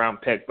first round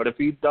pick. But if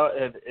he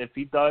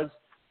does,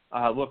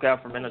 look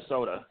out for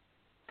Minnesota.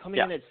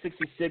 Coming in at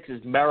 66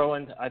 is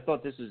Maryland. I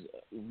thought this is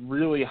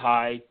really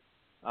high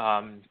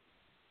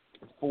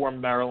for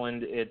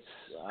Maryland. It's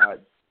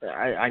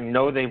I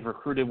know they've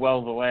recruited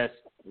well the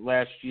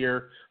last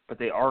year, but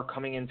they are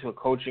coming into a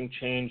coaching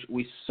change.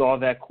 We saw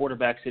that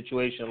quarterback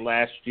situation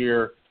last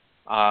year,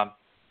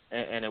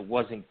 and it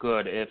wasn't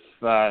good.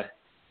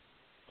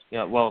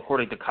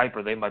 According to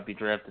Kuiper, they might be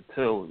drafted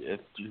too if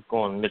you're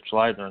going Mitch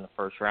Leidner in the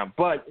first round.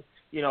 But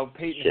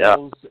Peyton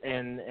Hills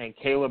and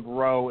Caleb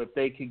Rowe, if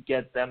they could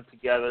get them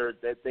together,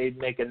 that they'd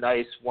make a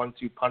nice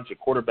 1-2 punch at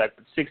quarterback.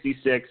 But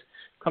 66,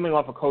 coming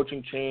off a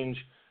coaching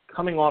change,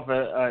 coming off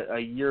a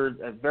year,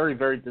 a very,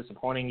 very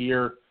disappointing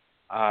year,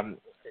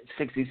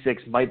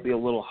 66 might be a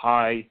little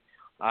high.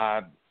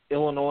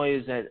 Illinois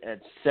is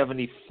at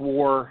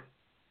 74.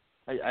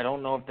 I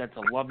don't know if that's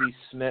a Lovie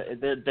Smith.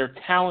 They're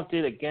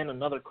talented. Again,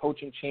 another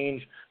coaching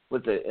change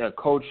with a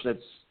coach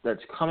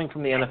that's coming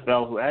from the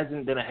NFL who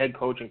hasn't been a head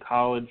coach in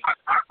college,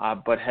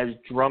 but has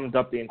drummed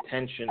up the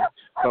intention.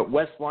 But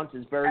West Luntz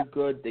is very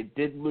good. They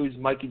did lose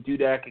Mikey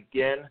Dudak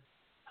again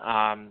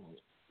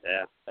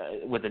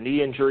with a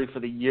knee injury for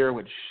the year,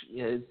 which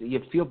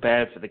you feel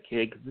bad for the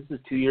kid because this is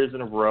 2 years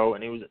in a row,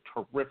 and he was a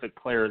terrific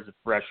player as a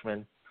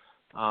freshman.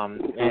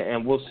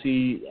 And we'll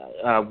see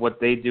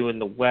what they do in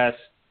the West.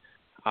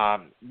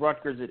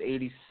 Rutgers at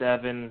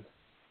 87.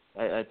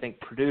 I think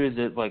Purdue is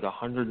at like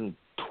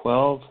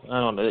 112. I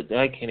don't know.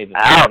 I can't even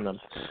find them.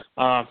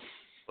 I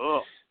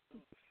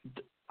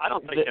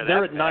don't think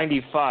they're at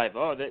 95.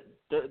 Oh,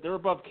 they're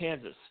above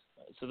Kansas,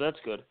 so that's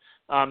good.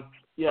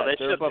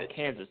 They're above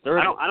Kansas.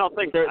 I don't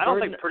think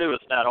Purdue is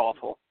that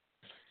awful.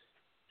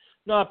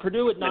 No,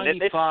 Purdue at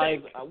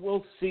 95.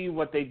 We'll see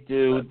what they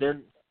do.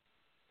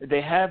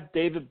 They have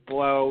David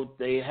Blow.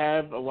 They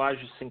have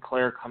Elijah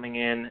Sindelar coming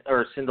in,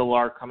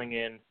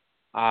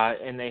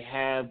 and they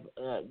have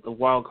the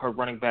wild card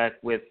running back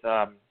with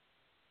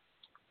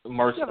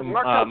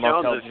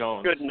Markel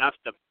Jones. Good enough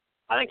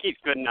I think he's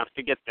good enough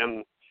to get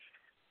them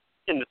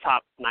in the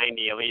top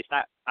 90 at least.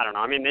 I don't know.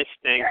 I mean, they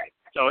stink,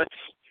 so it's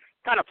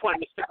kind of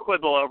pointless to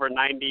quibble over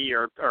 90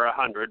 or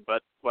 100,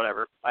 but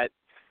whatever.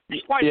 The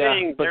point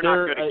being, they're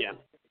not good again.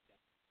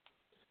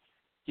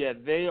 Yeah,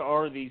 they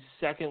are the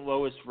second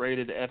lowest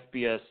rated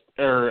FBS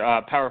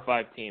or Power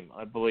 5 team,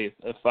 I believe.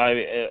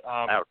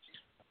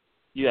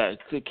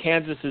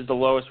 Kansas is the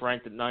lowest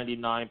ranked at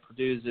 99.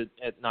 Purdue's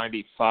at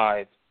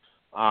 95.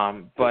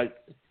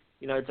 But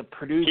it's a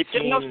Purdue team that. Keep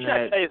getting those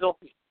checks, Hazel.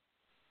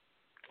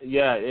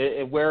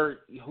 Yeah, where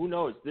who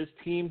knows? This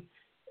team,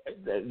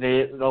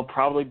 they'll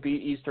probably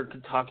beat Eastern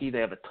Kentucky. They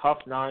have a tough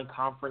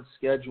non-conference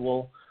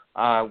schedule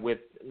with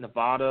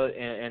Nevada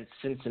and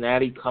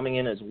Cincinnati coming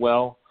in as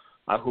well.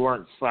 Who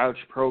aren't slouch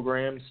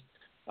programs.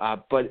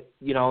 But,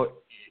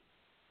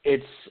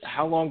 it's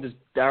how long does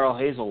Darrell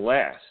Hazel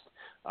last?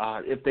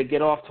 If they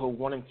get off to a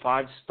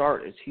 1-5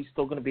 start, is he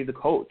still going to be the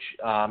coach?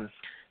 Or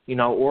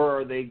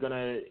are they going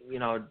to,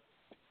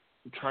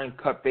 try and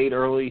cut bait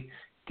early,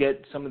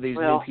 get some of these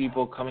new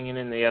people coming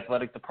in the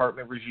athletic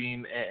department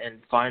regime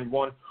and find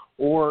one?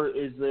 Or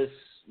is this,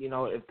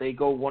 if they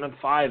go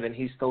 1-5 and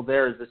he's still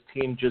there, is this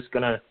team just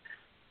going to,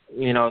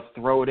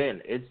 throw it in?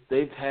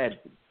 They've had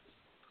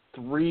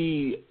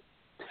 3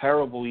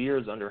 terrible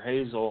years under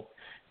Hazel,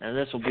 and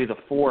this will be the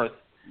 4th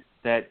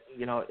that,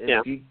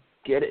 if you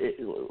get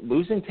it,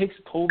 losing takes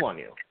a toll on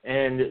you.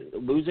 And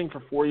losing for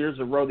 4 years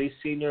in a row, these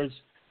seniors,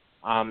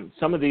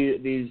 some of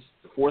these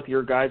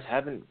fourth-year guys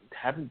haven't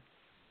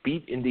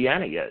beat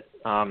Indiana yet.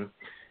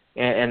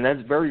 And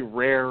that's very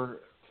rare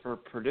for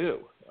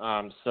Purdue.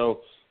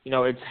 So,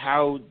 it's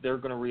how they're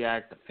going to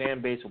react. The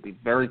fan base will be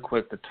very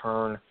quick to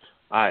turn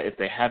if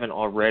they haven't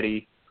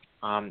already.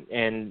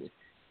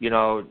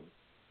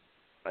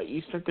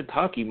 Eastern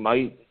Kentucky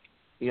might,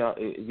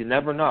 you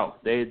never know.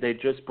 They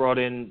just brought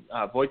in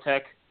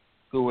Wojtek,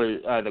 who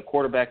was the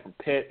quarterback from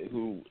Pitt,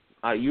 who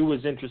IU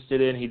was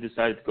interested in. He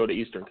decided to go to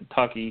Eastern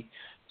Kentucky.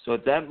 So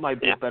that might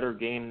be a better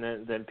game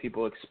than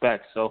people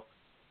expect. So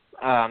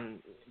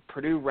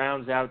Purdue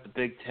rounds out the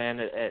Big Ten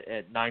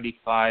at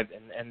 95.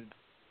 And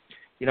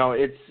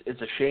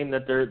it's a shame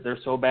that they're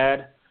so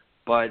bad.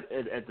 But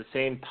at the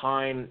same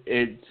time,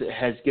 it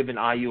has given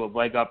IU a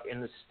leg up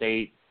in the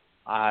state.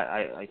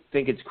 I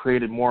think it's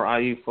created more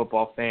IU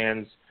football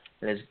fans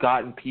and has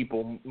gotten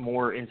people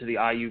more into the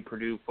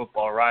IU-Purdue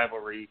football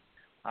rivalry.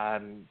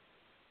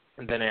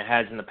 than it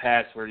has in the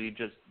past, where you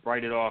just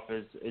write it off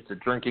as it's a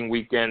drinking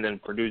weekend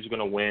and Purdue's going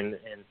to win,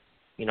 and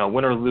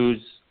win or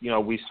lose,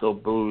 we still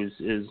booze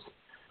is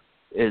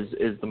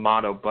the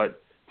motto.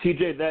 But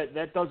TJ,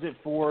 that does it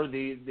for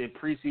the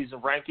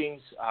preseason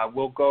rankings.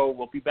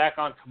 We'll be back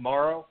on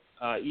tomorrow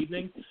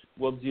evening.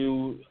 We'll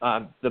do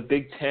the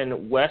Big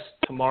Ten West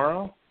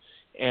tomorrow,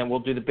 and we'll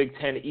do the Big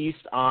Ten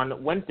East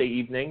on Wednesday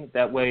evening.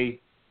 That way,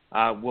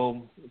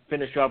 we'll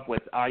finish up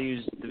with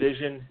IU's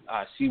division,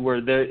 see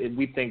where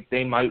we think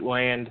they might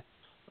land,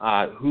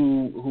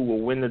 who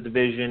will win the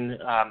division,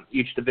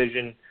 each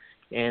division,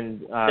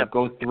 and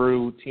go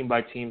through team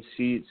by team,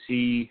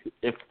 see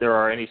if there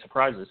are any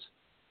surprises.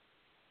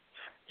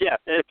 Yeah,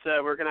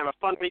 we're going to have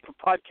a fun week of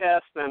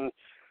podcasts, and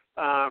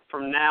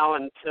from now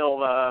until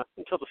the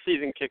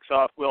season kicks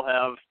off, we'll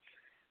have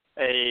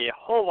a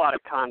whole lot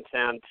of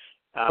content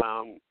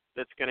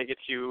that's going to get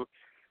you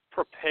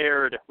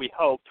prepared, we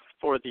hope,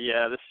 for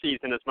the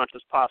season as much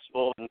as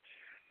possible, and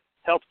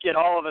help get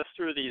all of us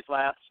through these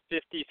last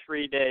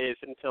 53 days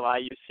until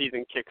IU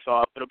season kicks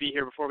off. It'll be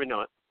here before we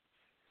know it.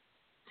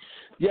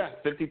 Yeah,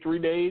 53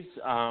 days.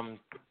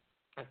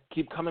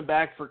 Keep coming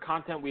back for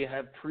content. We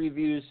have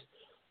previews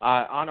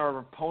on our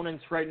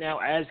opponents right now.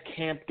 As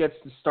camp gets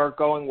to start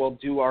going, we'll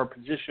do our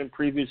position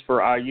previews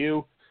for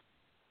IU.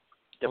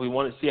 And we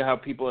want to see how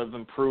people have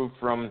improved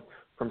from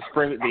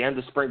the end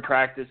of spring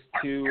practice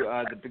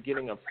to the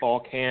beginning of fall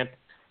camp.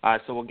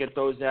 So we'll get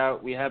those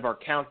out. We have our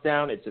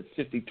countdown. It's at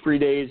 53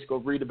 days. Go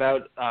read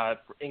about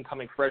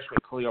incoming freshman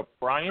Khalil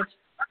Bryant.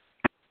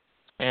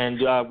 And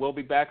we'll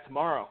be back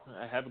tomorrow.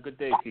 Have a good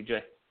day,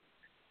 TJ.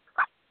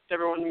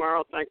 Everyone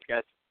tomorrow. Thanks,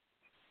 guys.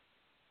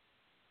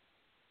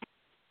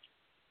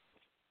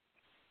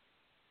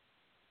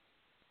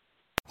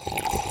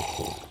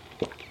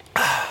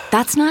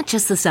 That's not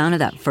just the sound of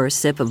that first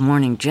sip of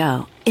Morning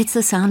Joe. It's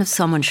the sound of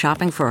someone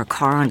shopping for a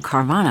car on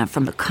Carvana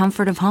from the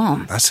comfort of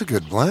home. That's a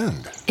good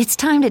blend. It's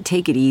time to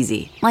take it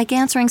easy, like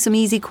answering some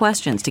easy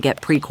questions to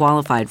get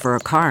pre-qualified for a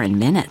car in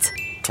minutes.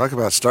 Talk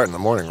about starting the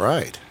morning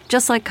right.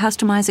 Just like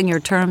customizing your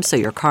terms so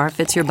your car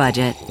fits your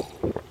budget.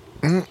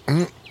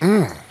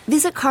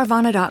 Visit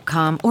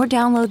Carvana.com or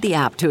download the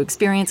app to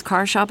experience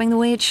car shopping the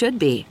way it should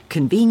be.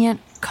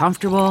 Convenient,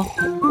 comfortable.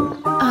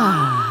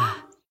 Ah.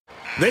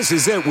 This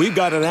is it. We've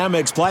got an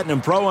Amex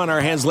Platinum Pro on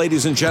our hands,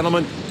 ladies and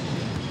gentlemen.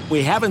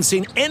 We haven't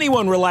seen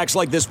anyone relax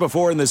like this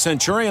before in the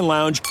Centurion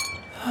Lounge.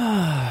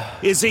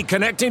 Is he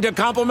connecting to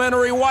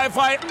complimentary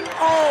Wi-Fi?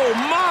 Oh,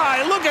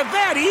 my. Look at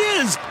that. He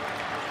is.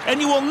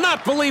 And you will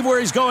not believe where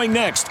he's going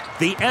next.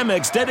 The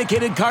Amex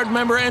dedicated card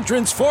member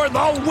entrance for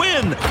the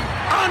win.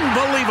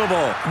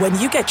 Unbelievable. When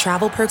you get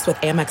travel perks with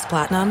Amex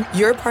Platinum,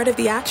 you're part of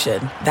the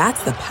action.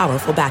 That's the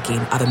powerful backing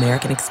of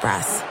American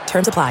Express.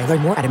 Terms apply.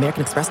 Learn more at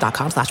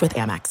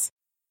americanexpress.com/withAmex.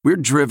 We're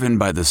driven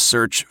by the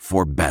search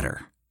for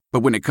better.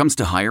 But when it comes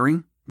to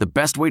hiring, the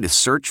best way to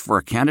search for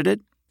a candidate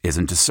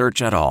isn't to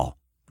search at all.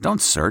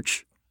 Don't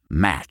search.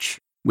 Match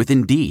with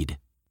Indeed.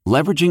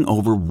 Leveraging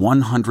over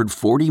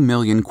 140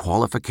 million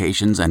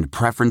qualifications and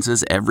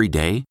preferences every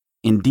day,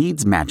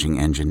 Indeed's matching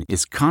engine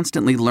is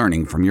constantly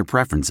learning from your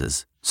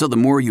preferences. So the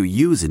more you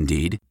use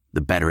Indeed,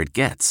 the better it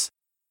gets.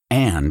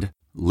 And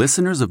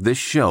listeners of this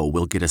show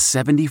will get a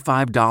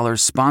 $75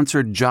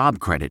 sponsored job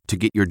credit to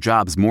get your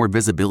jobs more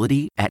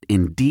visibility at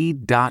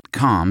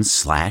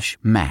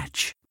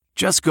Indeed.com/match.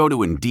 Just go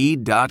to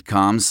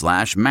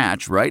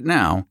Indeed.com/match right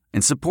now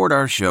and support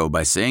our show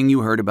by saying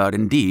you heard about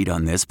Indeed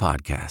on this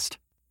podcast.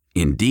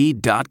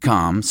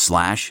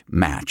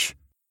 Indeed.com/match.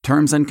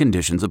 Terms and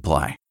conditions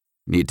apply.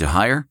 Need to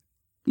hire?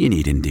 You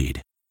need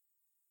Indeed.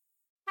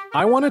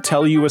 I want to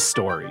tell you a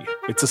story.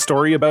 It's a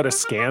story about a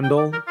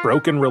scandal,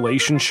 broken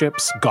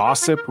relationships,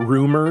 gossip,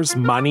 rumors,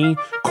 money,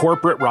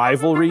 corporate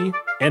rivalry,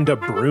 and a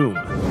broom.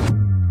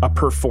 A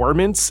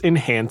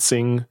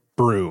performance-enhancing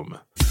broom.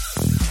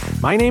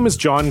 My name is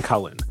John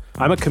Cullen.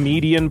 I'm a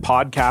comedian,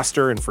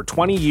 podcaster, and for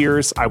 20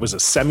 years, I was a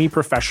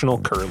semi-professional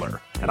curler.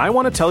 And I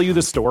want to tell you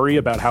the story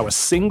about how a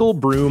single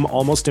broom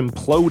almost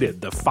imploded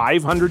the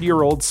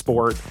 500-year-old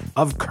sport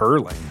of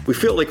curling. We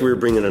felt like we were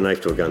bringing a knife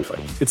to a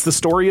gunfight. It's the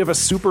story of a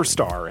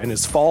superstar and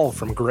his fall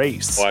from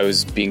grace. Well, I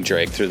was being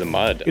dragged through the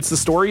mud. It's the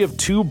story of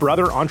two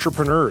brother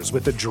entrepreneurs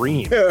with a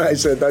dream. I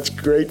said, that's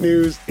great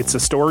news. It's a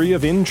story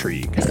of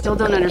intrigue. I still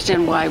don't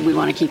understand why we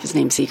want to keep his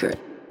name secret.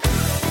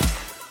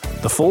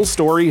 The full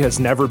story has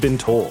never been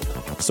told,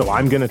 so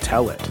I'm going to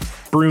tell it.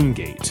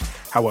 Broomgate,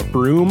 how a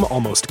broom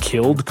almost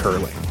killed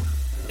curling.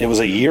 It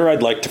was a year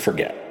I'd like to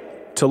forget.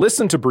 To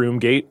listen to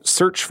Broomgate,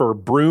 search for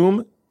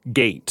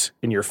Broomgate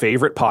in your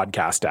favorite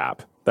podcast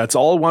app. That's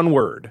all one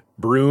word,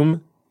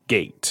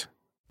 Broomgate.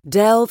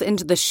 Delve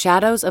into the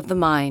shadows of the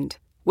mind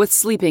with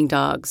Sleeping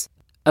Dogs,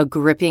 a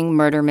gripping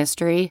murder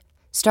mystery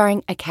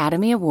starring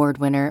Academy Award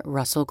winner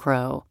Russell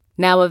Crowe.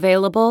 Now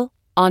available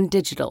on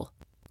digital.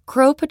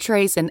 Crowe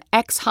portrays an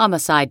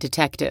ex-homicide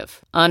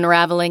detective,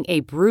 unraveling a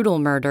brutal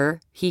murder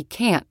he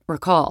can't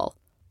recall.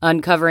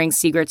 Uncovering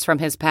secrets from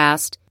his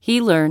past, he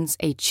learns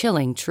a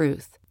chilling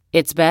truth.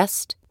 It's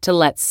best to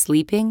let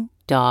sleeping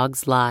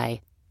dogs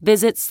lie.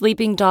 Visit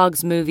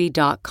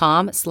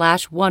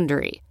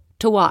sleepingdogsmovie.com/Wondery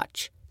to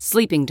watch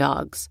Sleeping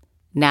Dogs,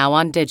 now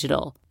on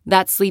digital.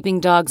 That's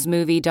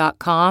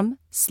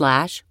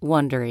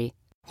sleepingdogsmovie.com/Wondery.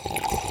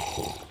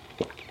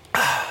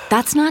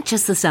 That's not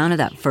just the sound of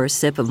that first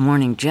sip of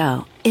Morning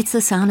Joe. It's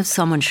the sound of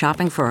someone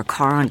shopping for a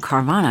car on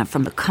Carvana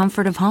from the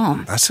comfort of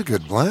home. That's a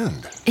good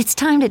blend. It's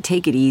time to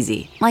take it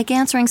easy, like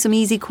answering some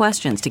easy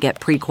questions to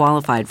get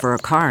pre-qualified for a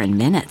car in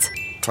minutes.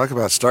 Talk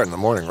about starting the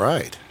morning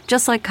right.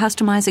 Just like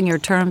customizing your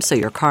terms so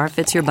your car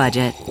fits your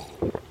budget.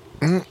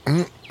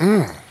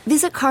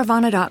 Visit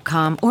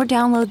Carvana.com or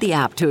download the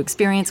app to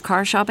experience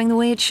car shopping the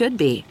way it should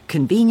be.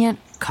 Convenient,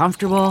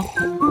 comfortable.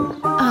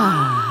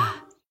 Ah.